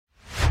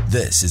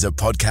This is a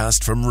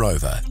podcast from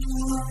Rover.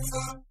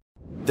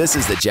 This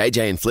is the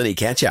JJ and Flinny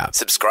catch-up.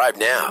 Subscribe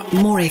now.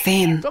 More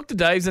FM. Dr.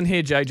 Dave's in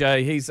here,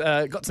 JJ. He's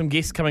got some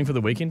guests coming for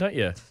the weekend, don't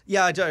you?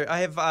 Yeah, I do. I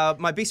have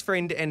my best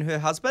friend and her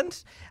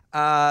husband.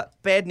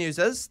 Bad news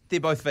is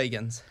they're both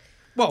vegans.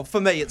 Well, for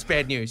me, it's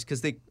bad news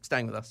because they're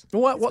staying with us.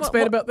 What's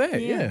bad about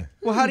that? Yeah.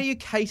 Well, how do you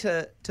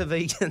cater to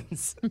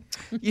vegans?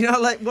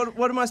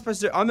 What am I supposed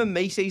to do? I'm a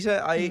meat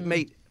eater. I eat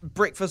meat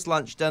breakfast,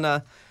 lunch,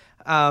 dinner,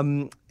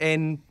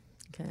 and...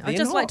 Okay. I'd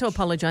just like to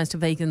apologise to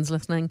vegans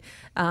listening.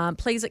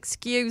 Please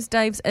excuse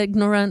Dave's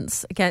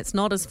ignorance. Okay, it's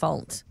not his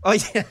fault. Oh,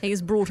 yeah.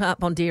 He's brought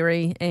up on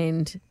dairy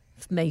and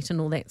meat and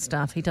all that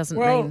stuff. He doesn't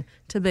mean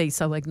to be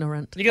so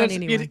ignorant. You're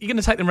going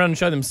to take them around and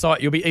show them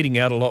sight. You'll be eating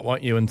out a lot,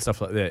 won't you, and stuff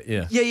like that,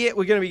 yeah. Yeah,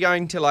 we're going to be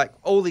going to,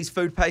 all these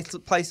food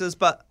places,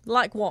 but...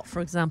 Like what,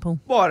 for example?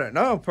 Well, I don't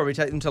know. I'll probably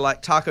take them to,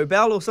 Taco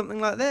Bell or something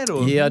like that.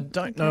 Or... Yeah, I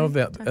don't know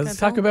about that. Is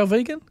Taco Bell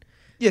vegan?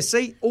 Yeah,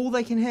 see, all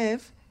they can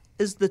have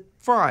is the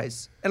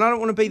fries. And I don't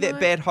want to be that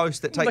bad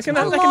host that takes They can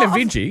have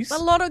veggies.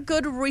 A lot of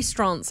good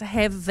restaurants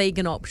have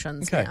vegan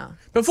options now.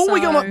 Before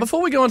we go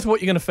on to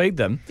what you're going to feed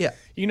them, yeah,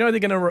 you know they're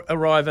going to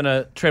arrive in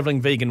a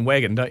travelling vegan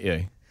wagon, don't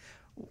you?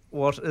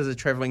 What is a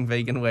travelling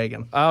vegan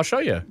wagon? I'll show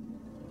you.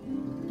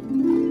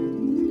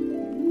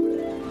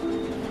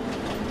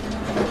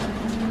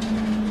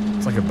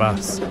 It's like a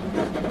bus.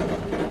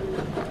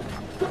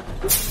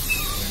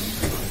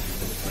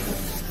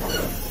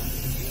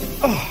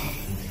 Oh,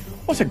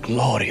 what a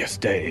glorious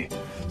day.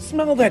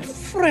 Smell that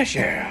fresh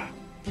air.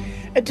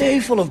 A day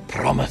full of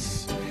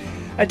promise.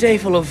 A day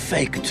full of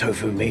fake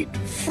tofu meat,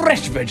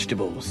 fresh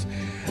vegetables,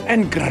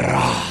 and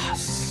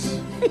grass.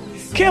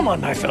 Come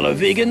on, my fellow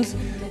vegans,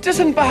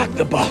 disembark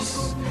the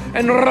bus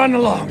and run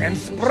along and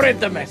spread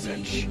the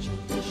message.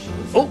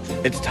 Oh,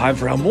 it's time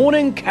for our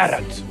morning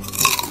carrot.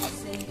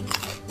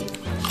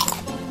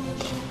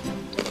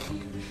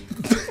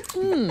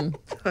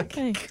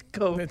 Okay,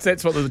 cool.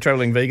 That's what the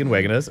travelling vegan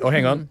wagon is. Oh,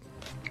 hang on.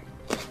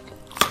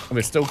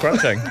 We're still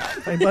crunching.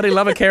 They bloody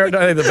love a carrot,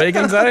 don't they, the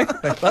vegans, eh?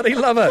 They bloody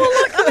love it. Well,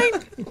 look, I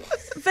mean,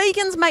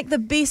 vegans make the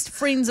best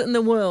friends in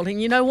the world,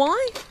 and you know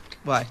why?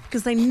 Why?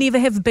 Because they never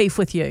have beef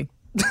with you.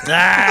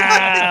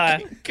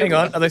 Hang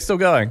on, are they still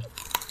going?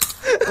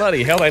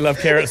 Bloody hell, they love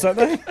carrots, don't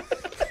they?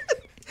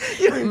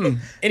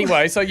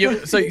 Anyway, so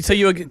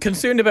you're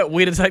concerned about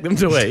where to take them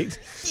to eat.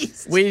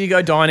 Yes. Where you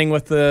go dining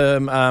with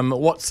them?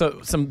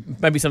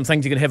 Maybe some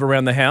things you can have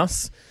around the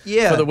house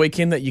for the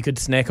weekend that you could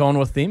snack on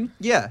with them.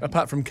 Yeah.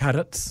 Apart from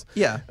carrots.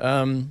 Yeah. How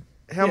am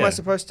I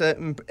supposed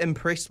to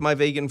impress my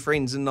vegan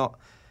friends and not,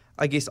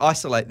 I guess,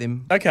 isolate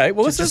them? Okay,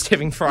 well, just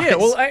having fries. Yeah,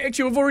 well,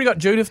 actually, we've already got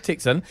Judith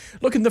texting.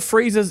 Look in the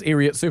freezers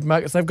area at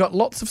supermarkets. They've got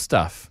lots of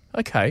stuff.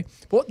 Okay.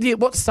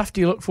 What stuff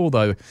do you look for,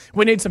 though?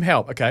 We need some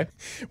help, okay?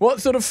 What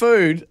sort of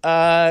food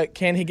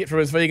can he get from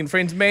his vegan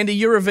friends? Mandy,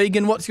 you're a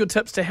vegan. What's your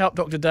tips to help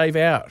Dr. Dave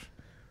out?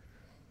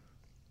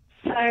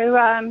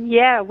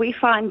 So, we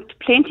find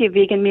plenty of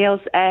vegan meals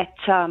at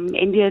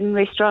Indian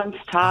restaurants,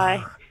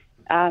 Thai.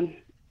 I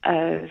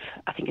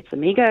think it's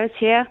Amigos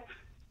here.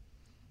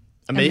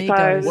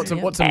 Amigos?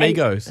 What's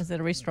Amigos? Is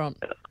it a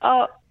restaurant?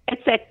 Oh,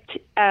 it's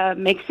at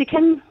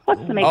Mexican.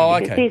 What's the Mexican? Oh,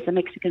 okay. There's a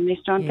Mexican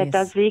restaurant that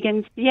does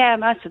vegans. Yeah,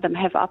 most of them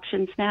have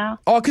options now.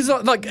 Oh, because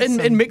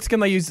in Mexican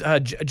they use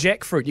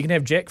jackfruit. You can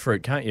have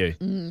jackfruit, can't you?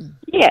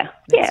 Yeah.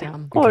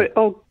 Yum.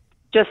 Or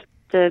just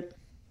the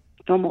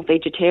normal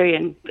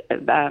vegetarian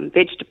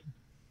vegetable.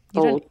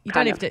 You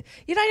don't have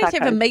to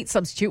have a meat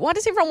substitute. Why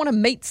does everyone want a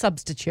meat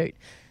substitute?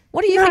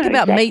 What do you think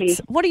about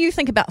meats? What do you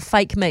think about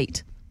fake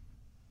meat?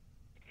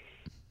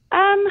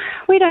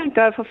 We don't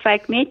go for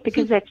fake meat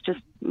because that's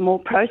just more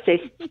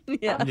processed.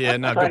 Yeah,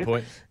 no, good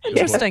point.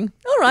 Interesting.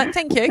 All right,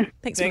 thank you.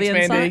 Thanks for the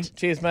insight. Mandy.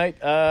 Cheers, mate.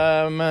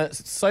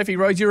 Sophie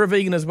Rose, you're a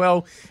vegan as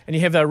well, and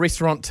you have a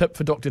restaurant tip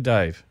for Dr.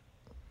 Dave.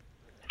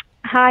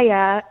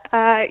 Hiya.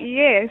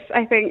 Yes,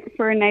 I think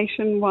for a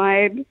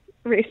nationwide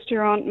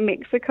restaurant,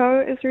 Mexico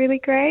is really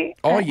great.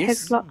 Oh, It yes.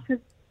 has lots of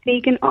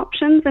vegan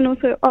options and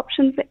also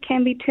options that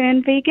can be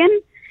turned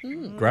vegan.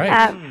 Great.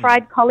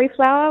 Fried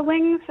cauliflower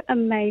wings,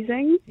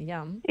 amazing.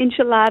 Yum.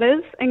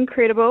 Enchiladas,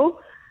 incredible.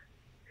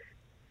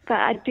 But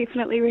I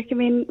definitely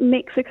recommend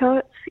Mexico.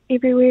 It's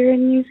everywhere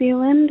in New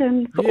Zealand,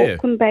 and the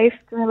Auckland-based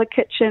Gorilla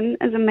Kitchen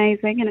is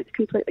amazing, and it's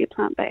completely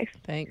plant-based.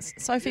 Thanks.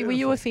 Sophie, were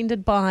you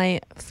offended by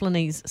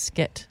Flinny's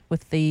skit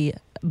with the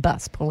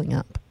bus pulling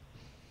up?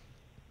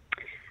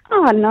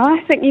 Oh, no,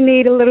 I think you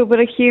need a little bit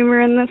of humour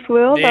in this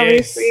world.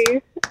 Yes.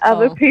 Obviously,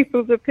 other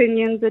people's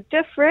opinions are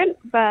different,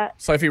 but...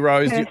 Sophie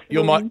Rose,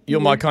 you're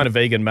my kind of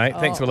vegan, mate.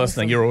 Thanks for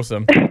listening. You're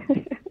awesome.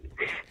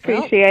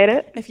 Appreciate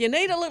it. If you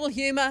need a little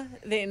humour,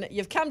 then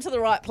you've come to the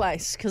right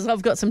place, because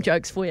I've got some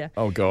jokes for you.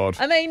 Oh, God.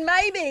 I mean,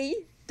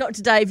 maybe,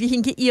 Dr. Dave, you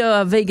can get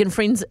your vegan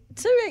friends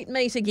to eat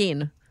meat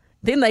again.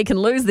 Then they can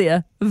lose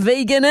their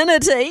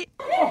veganinity.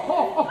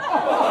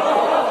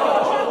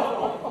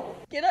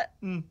 Get it?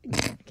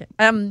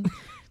 Okay.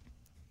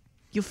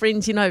 Your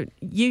friends,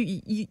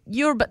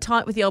 you're a bit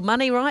tight with your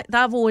money, right?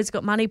 They've always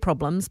got money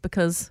problems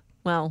because,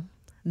 well,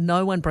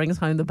 no one brings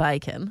home the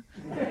bacon.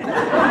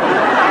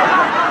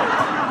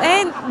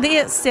 And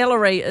their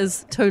salary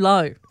is too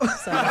low.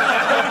 So.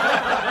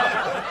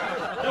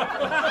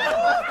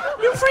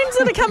 Your friends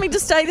that are coming to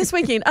stay this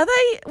weekend,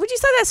 would you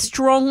say they're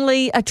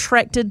strongly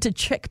attracted to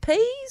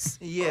chickpeas?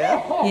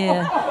 Yeah.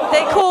 Yeah.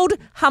 They're called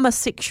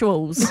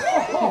homosexuals.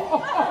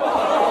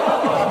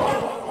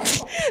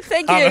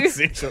 Thank you.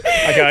 Homosexual.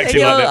 Okay, I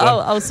actually like that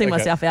one. I'll see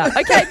myself out.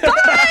 Okay, bye.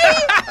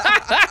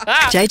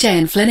 JJ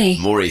and Flinny.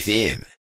 More FM.